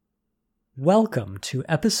Welcome to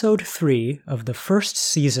episode 3 of the first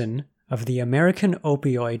season of the American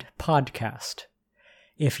Opioid Podcast.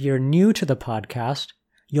 If you're new to the podcast,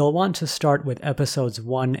 you'll want to start with episodes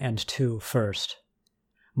 1 and 2 first.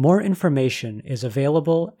 More information is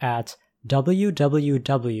available at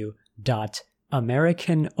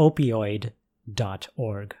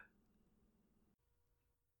www.americanopioid.org.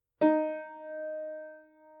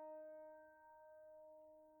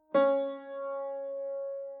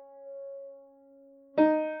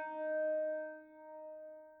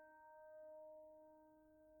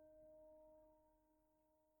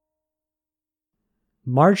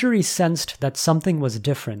 Marjorie sensed that something was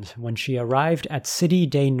different when she arrived at City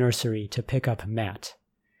Day Nursery to pick up Matt.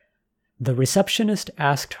 The receptionist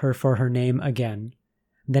asked her for her name again,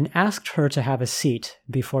 then asked her to have a seat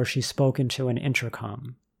before she spoke into an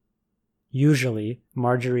intercom. Usually,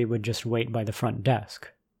 Marjorie would just wait by the front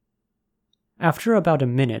desk. After about a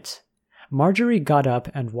minute, Marjorie got up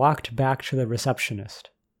and walked back to the receptionist.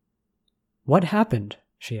 "What happened?"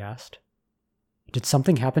 she asked. "Did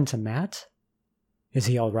something happen to Matt? Is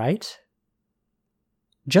he all right?"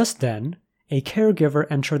 Just then, a caregiver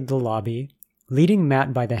entered the lobby, leading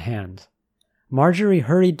Matt by the hand. Marjorie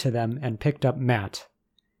hurried to them and picked up Matt.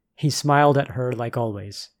 He smiled at her like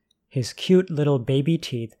always, his cute little baby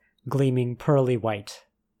teeth gleaming pearly white.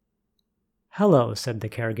 "Hello," said the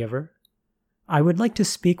caregiver. "I would like to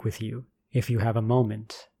speak with you, if you have a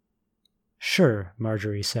moment." "Sure,"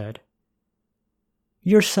 Marjorie said.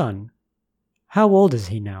 "Your son, how old is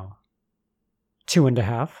he now?"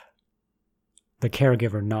 2.5. The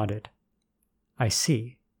caregiver nodded. "I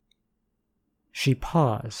see." She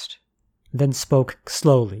paused, then spoke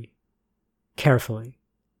slowly, carefully.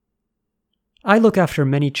 "I look after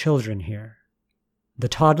many children here. The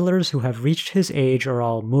toddlers who have reached his age are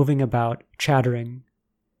all moving about, chattering.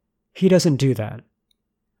 He doesn't do that.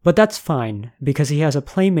 But that's fine, because he has a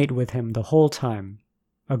playmate with him the whole time,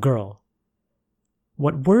 a girl.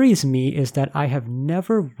 What worries me is that I have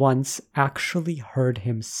never once actually heard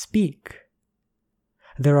him speak.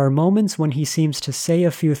 There are moments when he seems to say a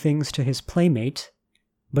few things to his playmate,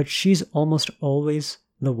 but she's almost always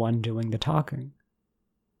the one doing the talking.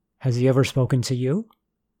 Has he ever spoken to you?"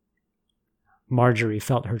 Marjorie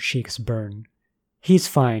felt her cheeks burn. "He's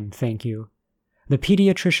fine, thank you. The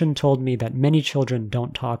pediatrician told me that many children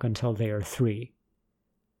don't talk until they are 3.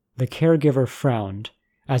 The caregiver frowned,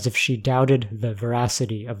 as if she doubted the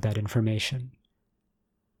veracity of that information.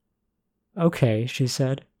 "Okay," she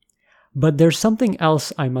said, "but there's something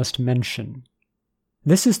else I must mention.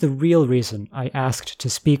 This is the real reason I asked to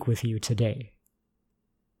speak with you today."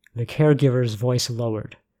 The caregiver's voice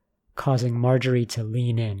lowered, causing Marjorie to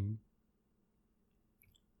lean in.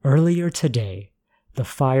 "Earlier today, the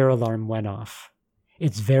fire alarm went off.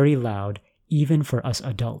 It's very loud, even for us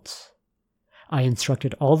adults. I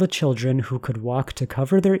instructed all the children who could walk to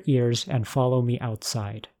cover their ears and follow me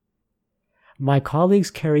outside. My colleagues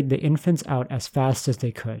carried the infants out as fast as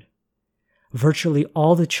they could. Virtually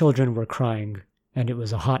all the children were crying, and it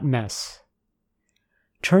was a hot mess.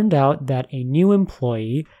 Turned out that a new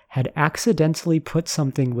employee had accidentally put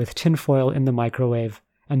something with tinfoil in the microwave,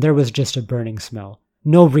 and there was just a burning smell.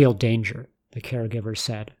 No real danger," the caregiver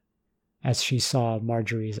said, as she saw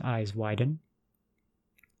Marjorie's eyes widen.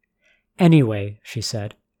 "Anyway," she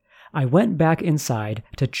said, "I went back inside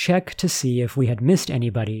to check to see if we had missed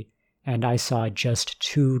anybody, and I saw just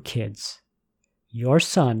 2 kids. Your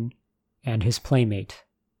son and his playmate,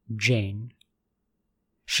 Jane."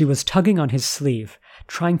 She was tugging on his sleeve,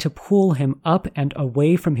 trying to pull him up and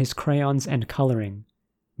away from his crayons and coloring,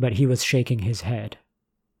 but he was shaking his head.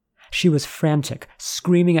 She was frantic,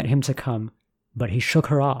 screaming at him to come, but he shook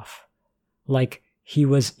her off, like he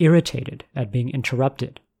was irritated at being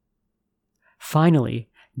interrupted. Finally,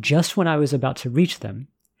 just when I was about to reach them,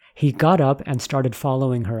 he got up and started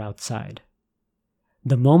following her outside.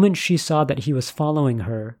 The moment she saw that he was following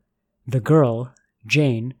her, the girl,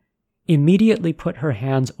 Jane, immediately put her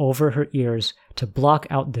hands over her ears to block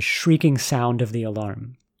out the shrieking sound of the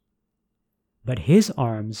alarm. But his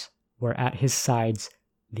arms were at his sides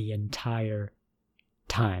the entire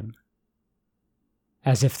time.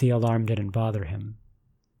 As if the alarm didn't bother him.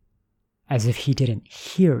 As if he didn't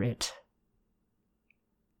hear it.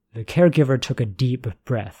 The caregiver took a deep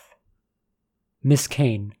breath. "Miss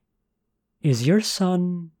Kane, is your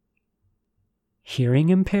son hearing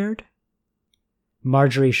impaired?"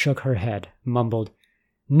 Marjorie shook her head, mumbled,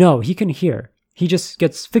 "No, he can hear. He just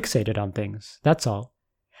gets fixated on things, that's all.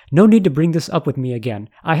 No need to bring this up with me again.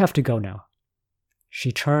 I have to go now."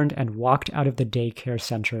 She turned and walked out of the daycare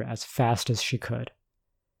center as fast as she could.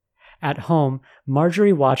 At home,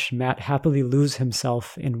 Marjorie watched Matt happily lose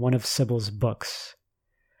himself in one of Sybil's books.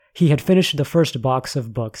 He had finished the first box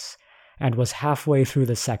of books and was halfway through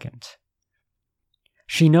the second.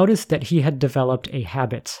 She noticed that he had developed a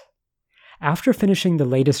habit. After finishing the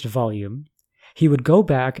latest volume, he would go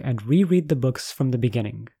back and reread the books from the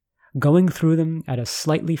beginning, going through them at a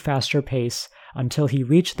slightly faster pace until he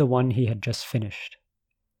reached the one he had just finished.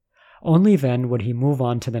 Only then would he move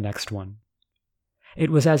on to the next one. It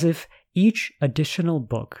was as if each additional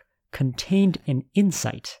book contained an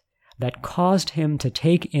insight that caused him to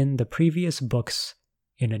take in the previous books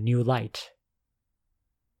in a new light.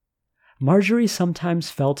 Marjorie sometimes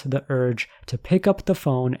felt the urge to pick up the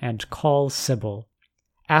phone and call Sybil,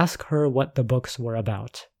 ask her what the books were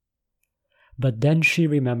about. But then she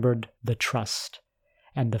remembered the trust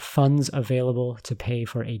and the funds available to pay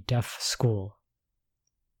for a deaf school.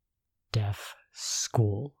 Deaf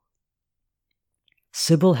school.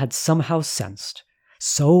 Sybil had somehow sensed,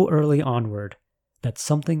 so early onward, that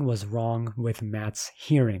something was wrong with Matt's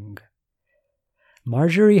hearing.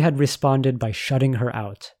 Marjorie had responded by shutting her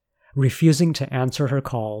out, refusing to answer her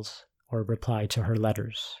calls or reply to her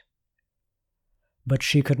letters. But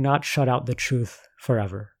she could not shut out the truth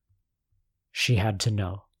forever. She had to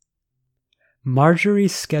know. Marjorie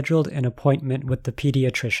scheduled an appointment with the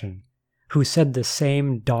pediatrician, who said the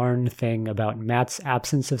same darn thing about Matt's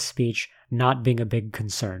absence of speech not being a big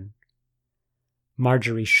concern.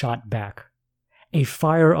 Marjorie shot back. A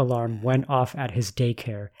fire alarm went off at his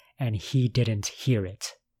daycare, and he didn't hear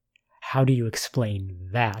it. How do you explain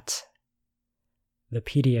that? The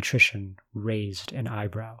pediatrician raised an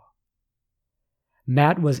eyebrow.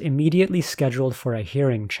 Matt was immediately scheduled for a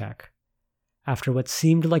hearing check. After what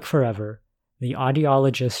seemed like forever, the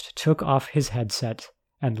audiologist took off his headset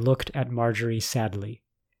and looked at Marjorie sadly.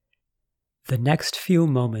 The next few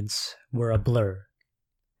moments were a blur.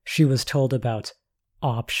 She was told about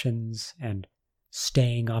options and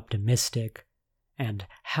staying optimistic, and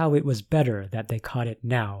how it was better that they caught it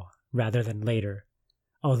now rather than later,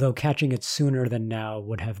 although catching it sooner than now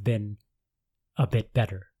would have been a bit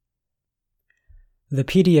better. The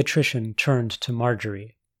pediatrician turned to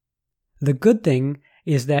Marjorie. The good thing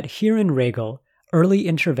is that here in Regal, early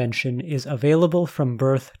intervention is available from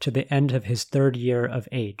birth to the end of his 3rd year of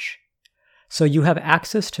age, so you have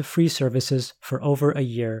access to free services for over a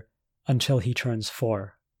year until he turns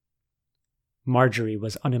 4. Marjorie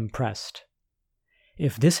was unimpressed.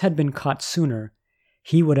 If this had been caught sooner,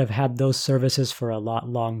 he would have had those services for a lot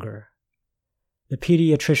longer. The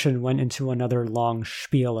pediatrician went into another long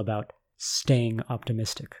spiel about staying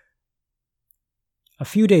optimistic. A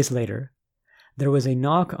few days later, there was a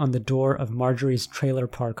knock on the door of Marjorie's trailer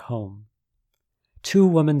park home. 2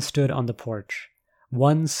 women stood on the porch,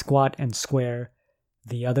 one squat and square,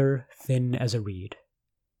 the other thin as a reed.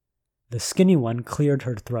 The skinny one cleared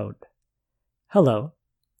her throat. "Hello.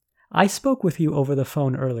 I spoke with you over the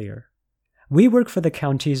phone earlier. We work for the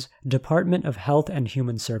county's Department of Health and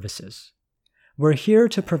Human Services. We're here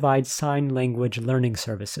to provide sign language learning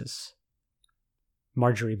services."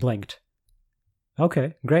 Marjorie blinked.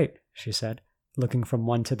 "Okay, great," she said, looking from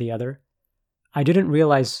one to the other. "I didn't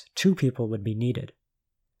realize 2 people would be needed."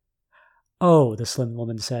 "Oh," the slim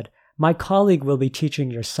woman said, "my colleague will be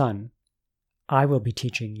teaching your son. I will be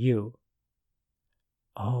teaching you."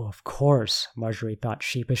 Oh, of course, Marjorie thought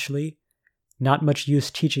sheepishly. Not much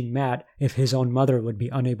use teaching Matt if his own mother would be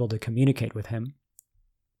unable to communicate with him.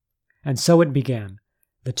 And so it began,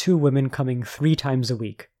 the 2 women coming 3 times a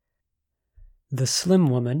week. The slim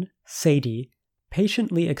woman, Sadie,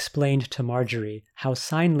 patiently explained to Marjorie how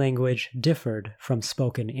sign language differed from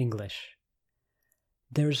spoken English.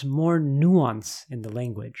 "There's more nuance in the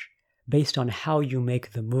language, based on how you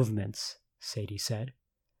make the movements," Sadie said.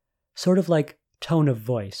 "Sort of like tone of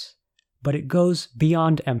voice, but it goes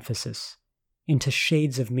beyond emphasis, into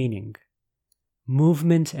shades of meaning.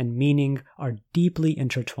 Movement and meaning are deeply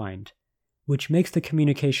intertwined, which makes the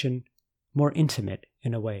communication more intimate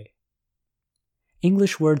in a way.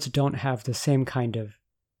 English words don't have the same kind of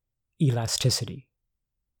elasticity."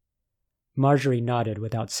 Marjorie nodded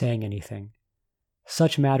without saying anything.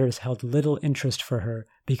 Such matters held little interest for her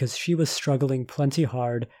because she was struggling plenty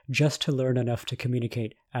hard just to learn enough to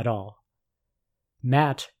communicate at all.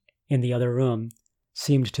 Matt, in the other room,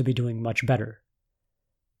 seemed to be doing much better.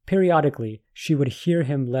 Periodically, she would hear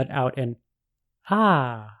him let out an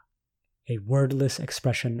 "ah," a wordless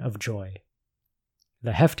expression of joy.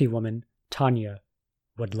 The hefty woman, Tanya,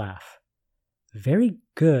 would laugh. Very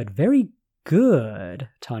good,"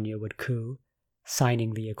 Tanya would coo,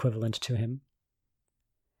 signing the equivalent to him.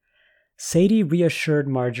 Sadie reassured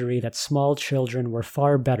Marjorie that small children were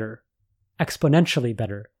far better, exponentially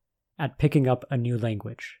better, at picking up a new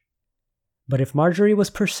language. But if Marjorie was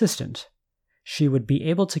persistent, she would be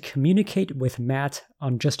able to communicate with Matt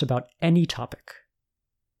on just about any topic.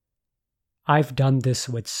 I've done this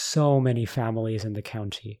with so many families in the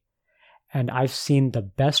county, and I've seen the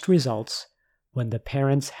best results when the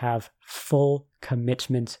parents have full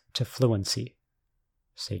commitment to fluency,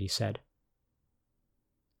 Sadie said.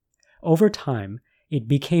 Over time, it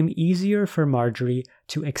became easier for Marjorie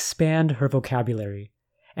to expand her vocabulary,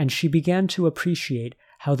 and she began to appreciate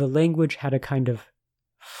how the language had a kind of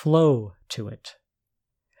flow to it.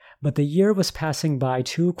 But the year was passing by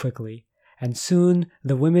too quickly, and soon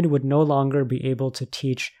the women would no longer be able to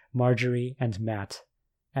teach Marjorie and Matt,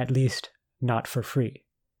 at least not for free.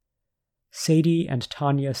 Sadie and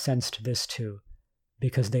Tanya sensed this too,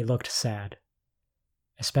 because they looked sad,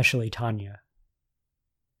 especially Tanya.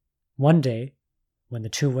 One day, when the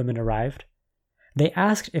two women arrived, they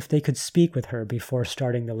asked if they could speak with her before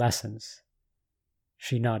starting the lessons.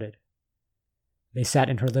 She nodded. They sat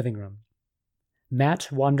in her living room.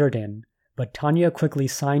 Matt wandered in, but Tanya quickly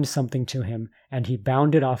signed something to him, and he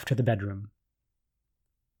bounded off to the bedroom.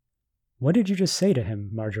 "What did you just say to him?"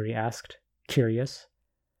 Marjorie asked, curious.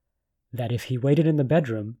 "That if he waited in the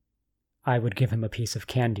bedroom, I would give him a piece of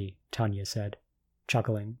candy," Tanya said,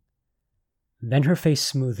 chuckling. Then her face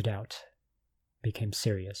smoothed out, became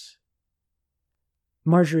serious.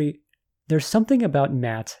 "Marjorie, there's something about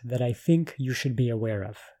Matt that I think you should be aware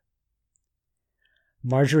of."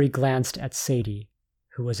 Marjorie glanced at Sadie,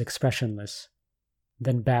 who was expressionless,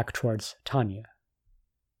 then back towards Tanya.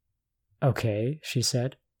 "Okay," she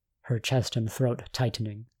said, her chest and throat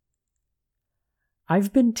tightening.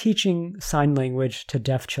 "I've been teaching sign language to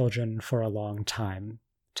deaf children for a long time,"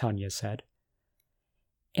 Tanya said.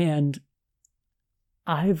 "And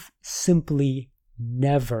I've simply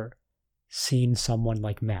never seen someone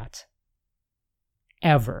like Matt.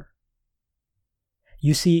 Ever.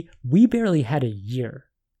 You see, we barely had a year,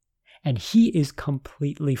 and he is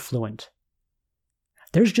completely fluent.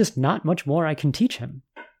 There's just not much more I can teach him.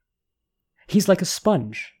 He's like a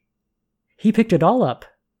sponge. He picked it all up,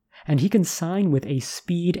 and he can sign with a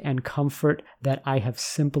speed and comfort that I have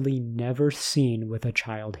simply never seen with a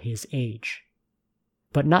child his age.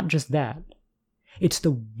 But not just that. It's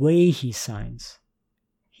the way he signs.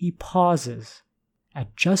 He pauses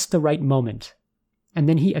at just the right moment, and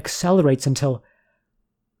then he accelerates until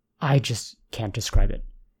I just can't describe it.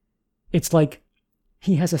 It's like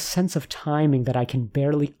he has a sense of timing that I can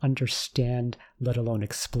barely understand, let alone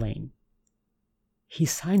explain. He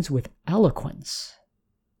signs with eloquence."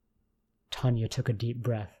 Tanya took a deep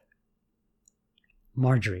breath.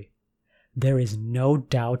 "Marjorie, there is no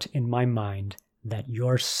doubt in my mind that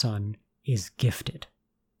your son is gifted."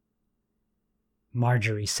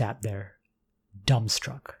 Marjorie sat there,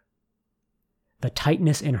 dumbstruck. The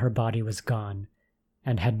tightness in her body was gone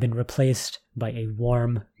and had been replaced by a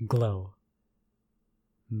warm glow.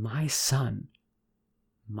 My son,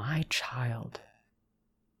 my child,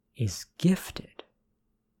 is gifted.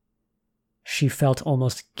 She felt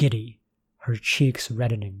almost giddy, her cheeks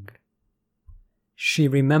reddening. She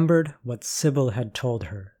remembered what Sybil had told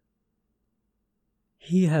her.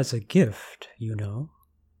 "He has a gift, you know."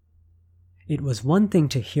 It was one thing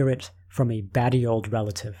to hear it from a batty old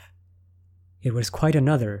relative. It was quite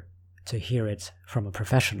another to hear it from a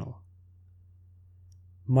professional.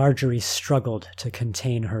 Marjorie struggled to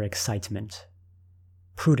contain her excitement.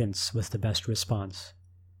 Prudence was the best response.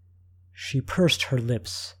 She pursed her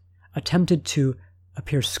lips, attempted to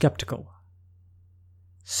appear skeptical.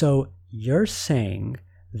 "So you're saying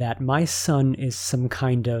that my son is some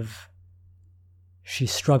kind of..." She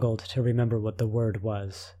struggled to remember what the word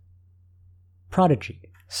was. "Prodigy,"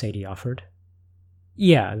 Sadie offered.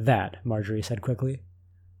 "Yeah, that," Marjorie said quickly.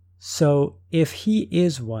 "So if he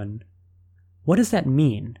is one, what does that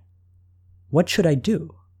mean? What should I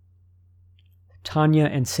do?" Tanya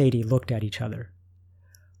and Sadie looked at each other.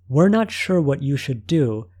 "We're not sure what you should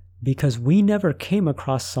do because we never came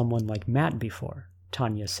across someone like Matt before,"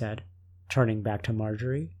 Tanya said, turning back to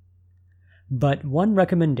Marjorie. "But one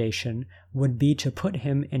recommendation would be to put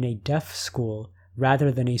him in a deaf school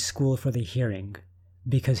rather than a school for the hearing,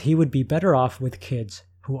 because he would be better off with kids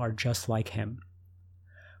who are just like him.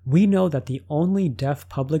 We know that the only deaf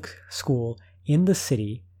public school in the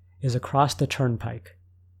city is across the turnpike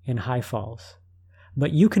in High Falls,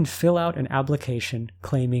 but you can fill out an application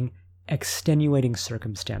claiming extenuating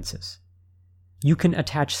circumstances. You can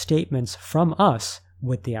attach statements from us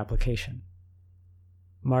with the application."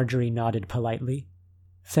 Marjorie nodded politely.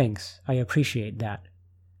 "Thanks, I appreciate that."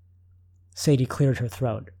 Sadie cleared her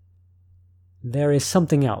throat. "There is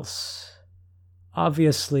something else.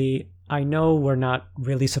 Obviously, I know we're not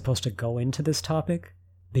really supposed to go into this topic,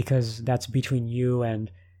 because that's between you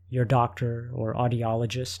and your doctor or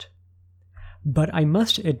audiologist. But I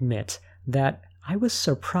must admit that I was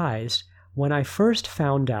surprised when I first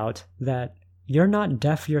found out that you're not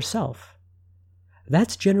deaf yourself.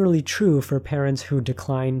 That's generally true for parents who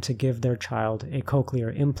decline to give their child a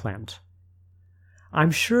cochlear implant.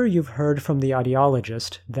 I'm sure you've heard from the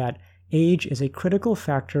audiologist that age is a critical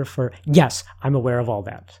factor for— Yes, I'm aware of all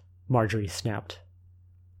that, Marjorie snapped.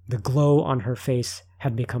 The glow on her face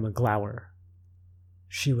had become a glower.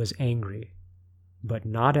 She was angry, but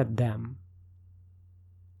not at them.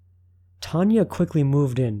 Tanya quickly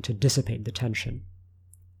moved in to dissipate the tension.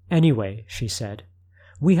 Anyway, she said,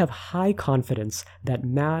 we have high confidence that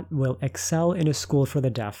Matt will excel in a school for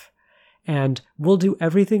the deaf, and we'll do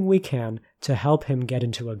everything we can to help him get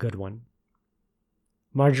into a good one.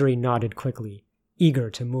 Marjorie nodded quickly,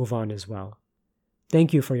 eager to move on as well.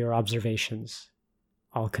 Thank you for your observations.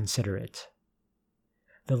 I'll consider it.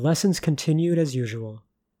 The lessons continued as usual,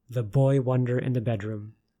 the boy wonder in the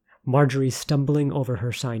bedroom, Marjorie stumbling over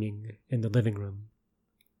her signing in the living room.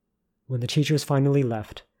 When the teachers finally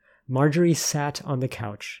left, Marjorie sat on the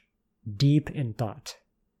couch, deep in thought.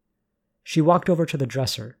 She walked over to the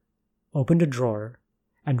dresser, opened a drawer,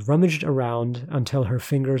 and rummaged around until her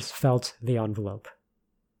fingers felt the envelope.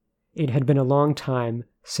 It had been a long time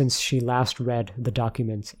since she last read the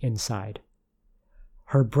document inside.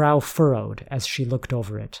 Her brow furrowed as she looked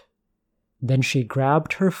over it. Then she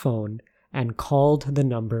grabbed her phone and called the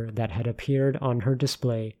number that had appeared on her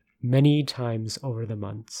display many times over the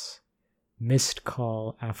months. Missed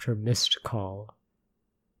call after missed call.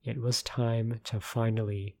 It was time to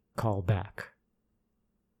finally call back.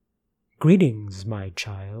 Greetings, my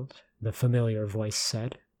child, the familiar voice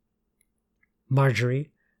said.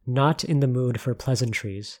 Marjorie, not in the mood for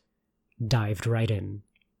pleasantries, dived right in.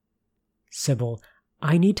 Sybil,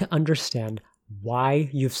 I need to understand why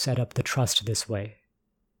you've set up the trust this way.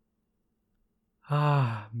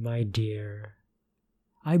 Ah, my dear,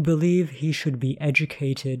 I believe he should be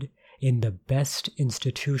educated in the best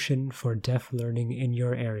institution for deaf learning in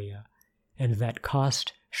your area, and that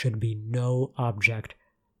cost should be no object.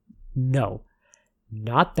 No,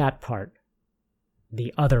 not that part.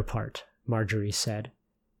 The other part, Marjorie said.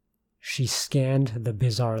 She scanned the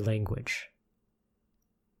bizarre language.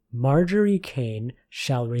 Marjorie Kane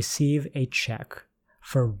shall receive a check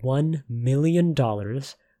for $1 million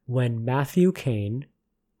when Matthew Kane,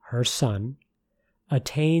 her son,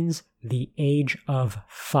 attains the age of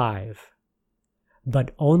 5,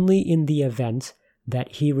 but only in the event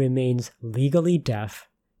that he remains legally deaf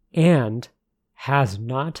and has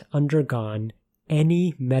not undergone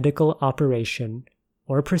any medical operation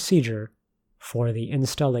or procedure for the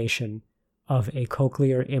installation of a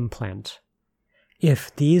cochlear implant.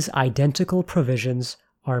 If these identical provisions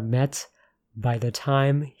are met by the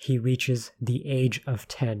time he reaches the age of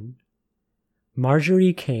 10,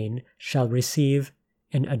 Marjorie Kane shall receive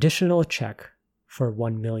an additional check for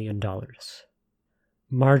 $1 million.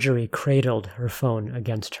 Marjorie cradled her phone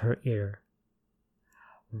against her ear.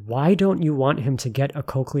 Why don't you want him to get a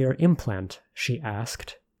cochlear implant? She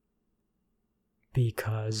asked.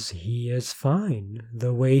 Because he is fine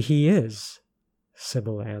the way he is,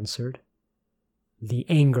 Sybil answered. The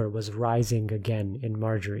anger was rising again in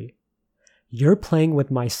Marjorie. You're playing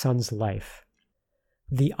with my son's life.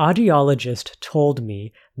 The audiologist told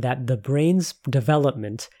me that the brain's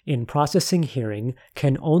development in processing hearing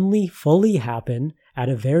can only fully happen at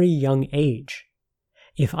a very young age.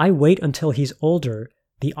 If I wait until he's older,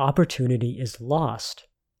 the opportunity is lost.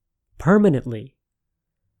 Permanently.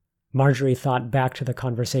 Marjorie thought back to the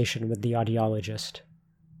conversation with the audiologist.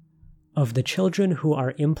 Of the children who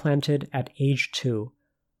are implanted at age 2,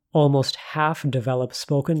 almost half develop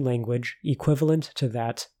spoken language equivalent to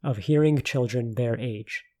that of hearing children their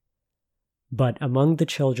age. But among the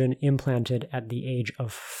children implanted at the age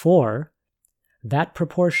of 4, that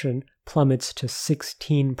proportion plummets to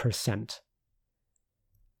 16%.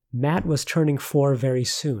 Matt was turning 4 very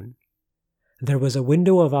soon. There was a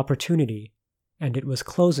window of opportunity, and it was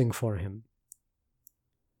closing for him.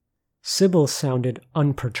 Sybil sounded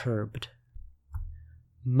unperturbed.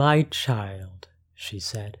 My child, she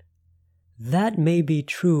said, that may be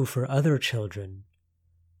true for other children,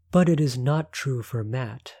 but it is not true for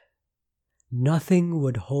Matt. Nothing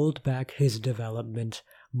would hold back his development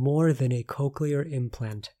more than a cochlear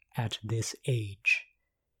implant at this age.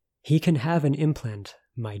 He can have an implant,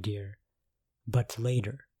 my dear, but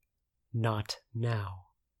later, not now.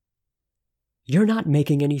 You're not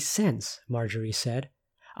making any sense, Marjorie said.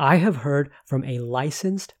 I have heard from a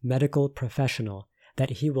licensed medical professional that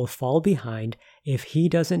he will fall behind if he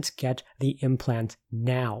doesn't get the implant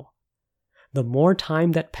now. The more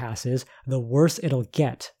time that passes, the worse it'll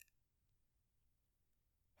get.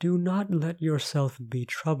 Do not let yourself be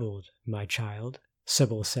troubled, my child,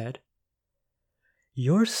 Sybil said.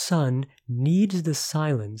 Your son needs the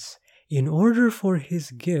silence in order for his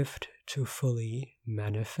gift to fully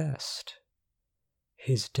manifest.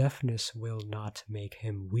 His deafness will not make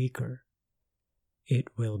him weaker. It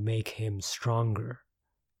will make him stronger.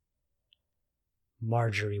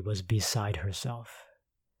 Marjorie was beside herself.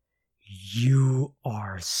 You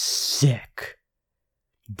are sick.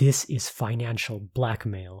 This is financial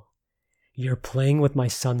blackmail. You're playing with my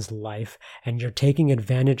son's life, and you're taking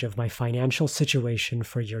advantage of my financial situation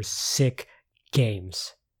for your sick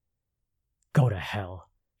games. Go to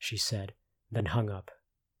hell, she said, then hung up.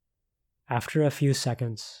 After a few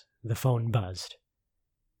seconds, the phone buzzed.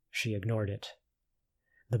 She ignored it.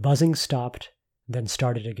 The buzzing stopped, then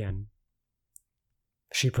started again.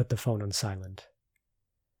 She put the phone on silent.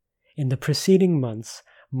 In the preceding months,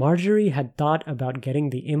 Marjorie had thought about getting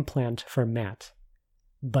the implant for Matt,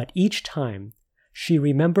 but each time she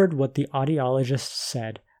remembered what the audiologist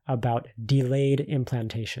said about delayed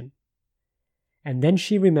implantation. And then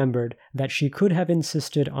she remembered that she could have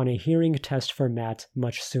insisted on a hearing test for Matt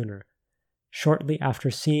much sooner, shortly after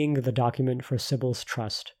seeing the document for Sybil's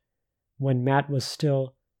trust, when Matt was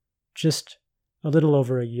still just a little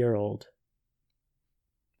over a year old.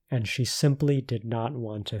 And she simply did not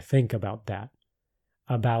want to think about that,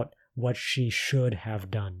 about what she should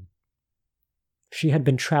have done. She had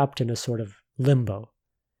been trapped in a sort of limbo.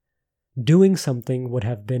 Doing something would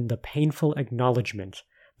have been the painful acknowledgement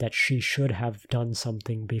that she should have done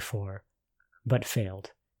something before, but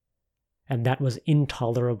failed. And that was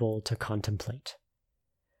intolerable to contemplate.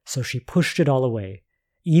 So she pushed it all away,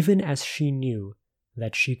 even as she knew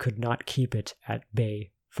that she could not keep it at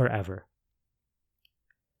bay forever.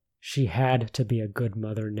 She had to be a good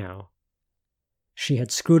mother now. She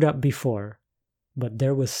had screwed up before, but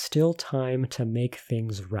there was still time to make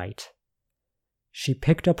things right. She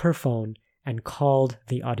picked up her phone and called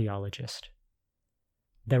the audiologist.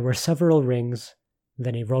 There were several rings,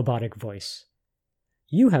 then a robotic voice.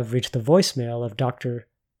 You have reached the voicemail of Dr.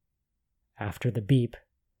 After the beep,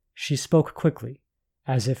 she spoke quickly,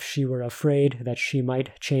 as if she were afraid that she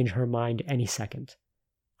might change her mind any second.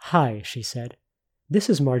 Hi, she said. This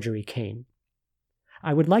is Marjorie Kane.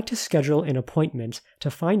 I would like to schedule an appointment to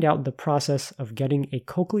find out the process of getting a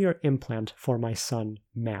cochlear implant for my son,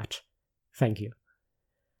 Matt. Thank you.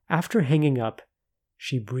 After hanging up,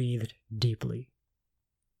 she breathed deeply.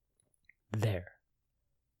 There.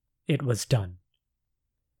 It was done.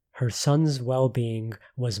 Her son's well-being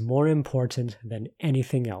was more important than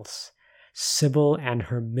anything else. Sybil and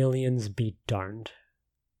her millions be darned.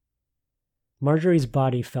 Marjorie's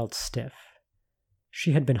body felt stiff.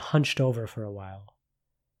 She had been hunched over for a while.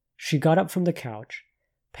 She got up from the couch,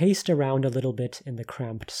 paced around a little bit in the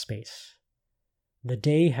cramped space. The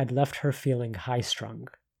day had left her feeling high-strung.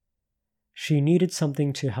 She needed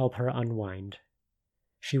something to help her unwind.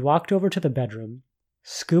 She walked over to the bedroom,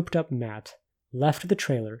 scooped up Matt, left the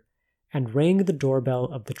trailer, and rang the doorbell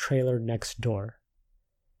of the trailer next door.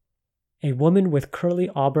 A woman with curly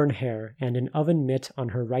auburn hair and an oven mitt on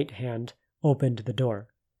her right hand opened the door.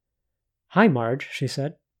 Hi, Marge, she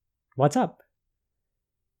said. What's up?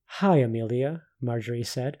 Hi, Amelia, Marjorie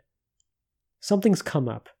said. Something's come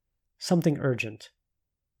up. Something urgent.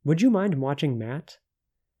 Would you mind watching Matt?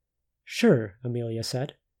 Sure, Amelia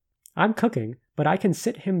said. I'm cooking, but I can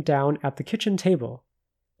sit him down at the kitchen table.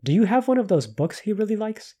 Do you have one of those books he really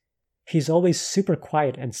likes? He's always super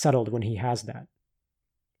quiet and settled when he has that.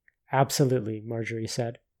 Absolutely, Marjorie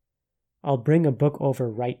said. I'll bring a book over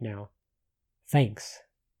right now. Thanks.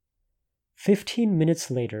 15 minutes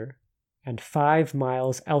later, and 5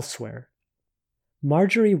 miles elsewhere,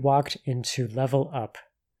 Marjorie walked into Level Up,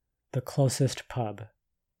 the closest pub.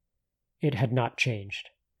 It had not changed.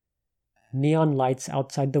 Neon lights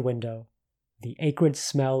outside the window, the acrid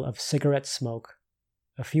smell of cigarette smoke,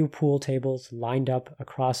 a few pool tables lined up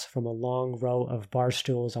across from a long row of bar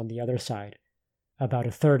stools on the other side, about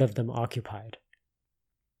a third of them occupied.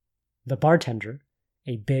 The bartender,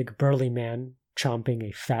 a big burly man chomping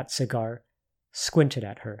a fat cigar, squinted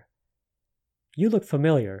at her. You look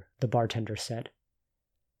familiar, the bartender said.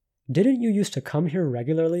 Didn't you used to come here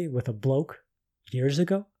regularly with a bloke years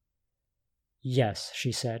ago? Yes,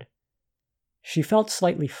 she said. She felt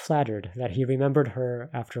slightly flattered that he remembered her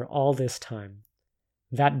after all this time.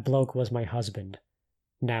 That bloke was my husband,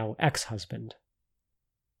 now ex-husband.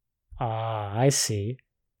 Ah, I see.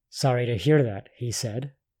 Sorry to hear that, he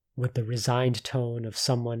said, with the resigned tone of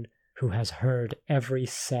someone who has heard every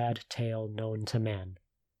sad tale known to man.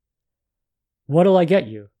 "What'll I get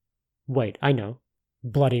you? Wait, I know.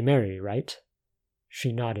 Bloody Mary, right?"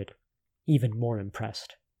 She nodded, even more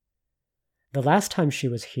impressed. The last time she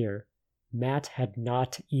was here, Matt had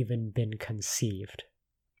not even been conceived.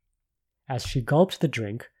 As she gulped the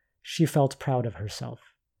drink, she felt proud of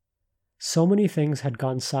herself. So many things had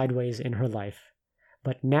gone sideways in her life,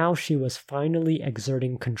 but now she was finally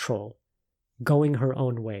exerting control, going her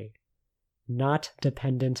own way, not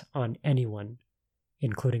dependent on anyone,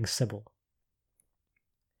 including Sybil.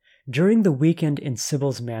 During the weekend in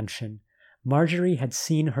Sybil's mansion, Marjorie had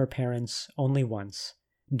seen her parents only once,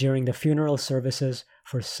 during the funeral services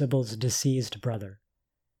for Sybil's deceased brother.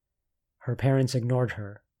 Her parents ignored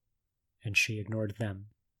her, and she ignored them.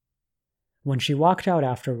 When she walked out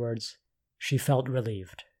afterwards, she felt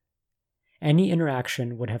relieved. Any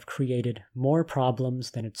interaction would have created more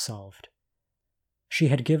problems than it solved. She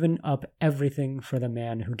had given up everything for the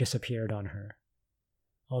man who disappeared on her.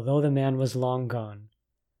 Although the man was long gone,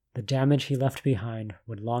 the damage he left behind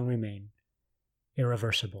would long remain,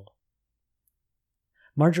 irreversible.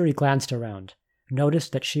 Marjorie glanced around,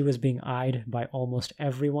 noticed that she was being eyed by almost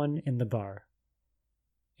everyone in the bar.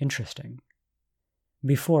 Interesting.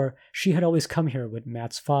 Before, she had always come here with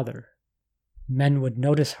Matt's father. Men would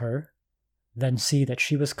notice her, then see that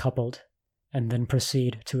she was coupled, and then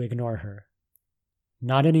proceed to ignore her.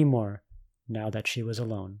 Not anymore, now that she was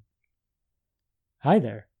alone. "Hi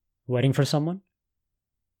there. Waiting for someone?"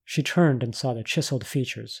 She turned and saw the chiseled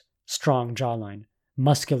features, strong jawline,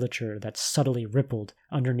 musculature that subtly rippled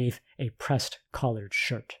underneath a pressed collared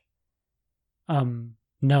shirt.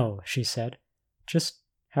 No, she said. Just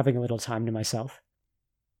having a little time to myself."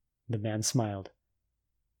 The man smiled.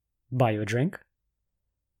 "Buy you a drink?"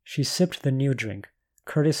 She sipped the new drink,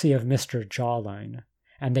 courtesy of Mr. Jawline,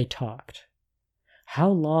 and they talked. How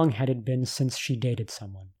long had it been since she dated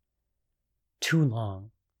someone? Too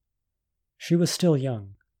long. She was still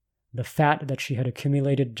young. The fat that she had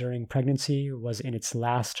accumulated during pregnancy was in its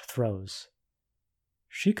last throes.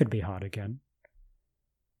 She could be hot again.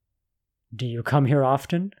 "Do you come here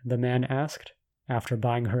often?" the man asked, after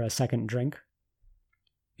buying her a second drink.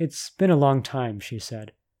 "It's been a long time," she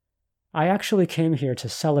said. "I actually came here to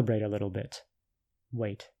celebrate a little bit."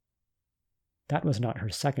 Wait. That was not her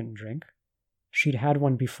second drink. She'd had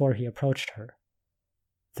one before he approached her.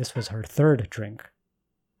 This was her third drink.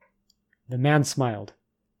 The man smiled.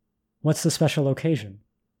 "What's the special occasion?"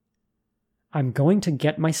 "I'm going to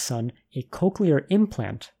get my son a cochlear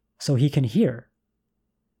implant so he can hear."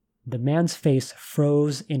 The man's face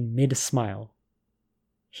froze in mid-smile.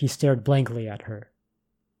 He stared blankly at her.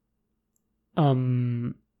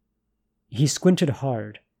 He squinted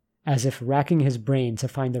hard, as if racking his brain to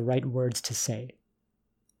find the right words to say.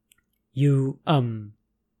 "You,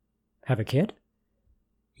 have a kid?"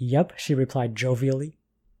 "Yep," she replied jovially.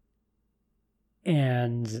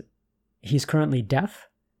 "And he's currently deaf?"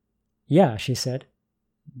 "Yeah," she said,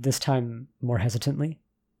 this time more hesitantly.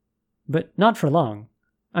 "But not for long.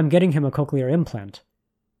 I'm getting him a cochlear implant."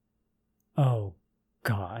 Oh,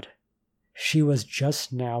 God. She was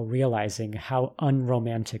just now realizing how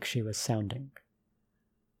unromantic she was sounding.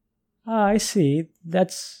 "I see.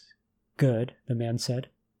 That's good," the man said.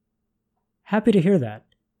 "Happy to hear that."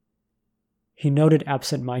 He nodded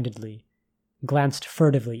absent-mindedly, glanced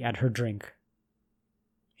furtively at her drink.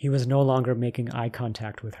 He was no longer making eye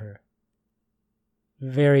contact with her.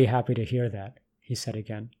 "Very happy to hear that," he said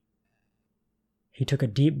again. He took a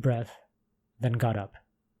deep breath, then got up.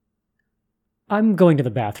 "I'm going to the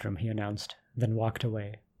bathroom," he announced, then walked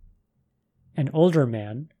away. An older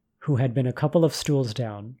man, who had been a couple of stools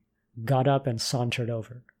down, got up and sauntered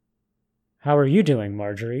over. "How are you doing,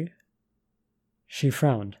 Marjorie?" She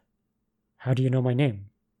frowned. "How do you know my name?"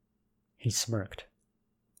 He smirked.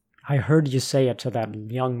 "I heard you say it to that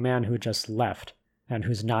young man who just left, and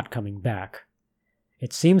who's not coming back.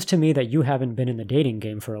 It seems to me that you haven't been in the dating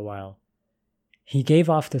game for a while." He gave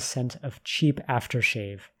off the scent of cheap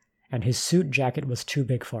aftershave, and his suit jacket was too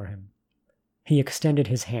big for him. He extended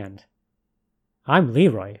his hand. "I'm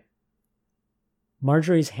Leroy."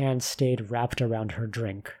 Marjorie's hand stayed wrapped around her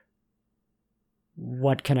drink.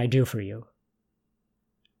 "What can I do for you?"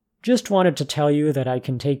 "Just wanted to tell you that I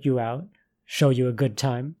can take you out, show you a good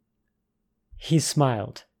time." He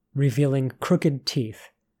smiled, revealing crooked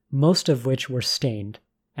teeth, most of which were stained,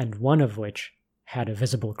 and one of which had a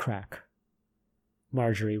visible crack.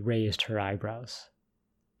 Marjorie raised her eyebrows.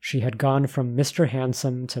 She had gone from Mr.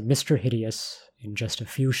 Handsome to Mr. Hideous in just a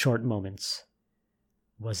few short moments.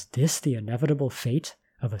 Was this the inevitable fate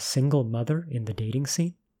of a single mother in the dating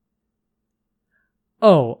scene?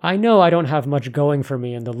 "Oh, I know I don't have much going for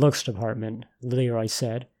me in the looks department," Leroy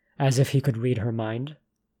said, as if he could read her mind.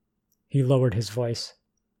 He lowered his voice.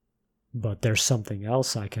 "But there's something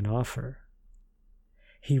else I can offer."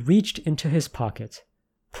 He reached into his pocket,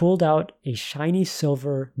 pulled out a shiny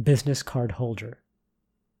silver business card holder.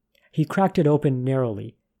 He cracked it open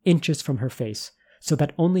narrowly, inches from her face, so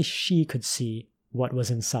that only she could see what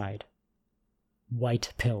was inside.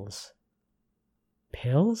 White pills.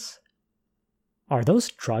 Pills? "Are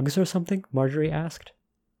those drugs or something?" Marjorie asked.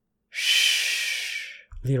 "Shh,"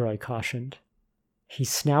 Leroy cautioned. He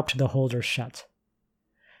snapped the holder shut.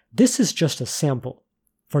 "This is just a sample,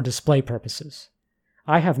 for display purposes.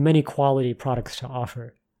 I have many quality products to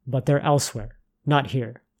offer, but they're elsewhere, not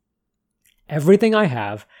here. Everything I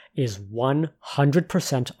have is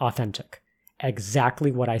 100% authentic,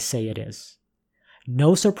 exactly what I say it is.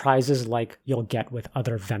 No surprises like you'll get with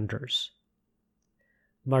other vendors."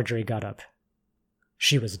 Marjorie got up.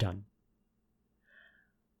 She was done.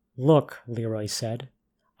 "Look," Leroy said,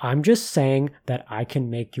 "I'm just saying that I can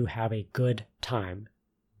make you have a good time.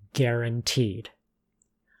 Guaranteed."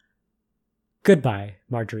 "Goodbye,"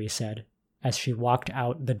 Marjorie said, as she walked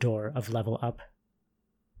out the door of Level Up.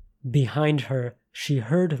 Behind her, she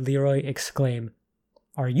heard Leroy exclaim,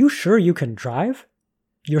 "Are you sure you can drive?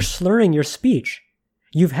 You're slurring your speech.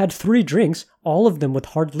 You've had 3 drinks, all of them with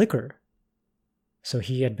hard liquor." So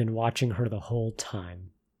he had been watching her the whole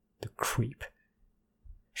time. The creep.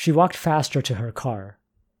 She walked faster to her car.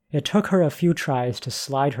 It took her a few tries to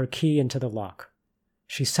slide her key into the lock.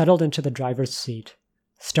 She settled into the driver's seat,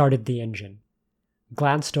 started the engine,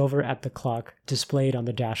 glanced over at the clock displayed on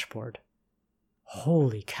the dashboard.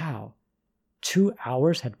 Holy cow! 2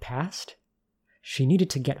 hours had passed? She needed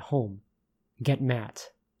to get home, get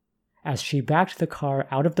Matt. As she backed the car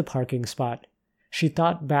out of the parking spot, she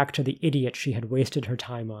thought back to the idiot she had wasted her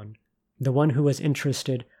time on, the one who was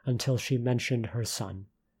interested until she mentioned her son.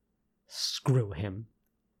 Screw him.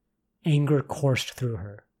 Anger coursed through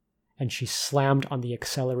her, and she slammed on the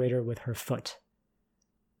accelerator with her foot.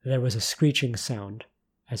 There was a screeching sound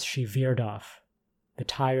as she veered off, the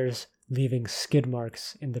tires leaving skid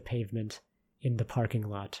marks in the pavement in the parking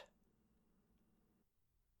lot.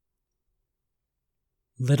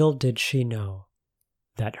 Little did she know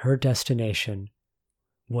that her destination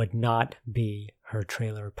would not be her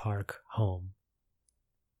trailer park home.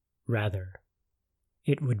 Rather,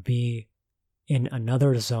 it would be in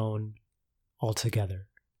another zone altogether.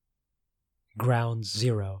 Ground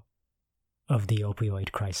zero of the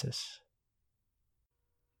opioid crisis.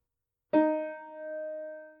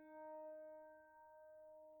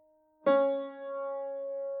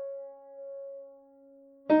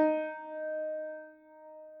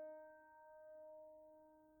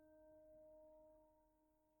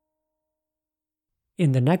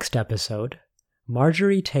 In the next episode,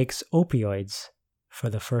 Marjorie takes opioids for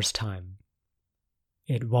the first time.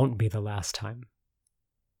 It won't be the last time.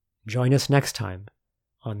 Join us next time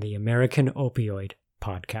on the American Opioid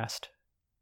Podcast.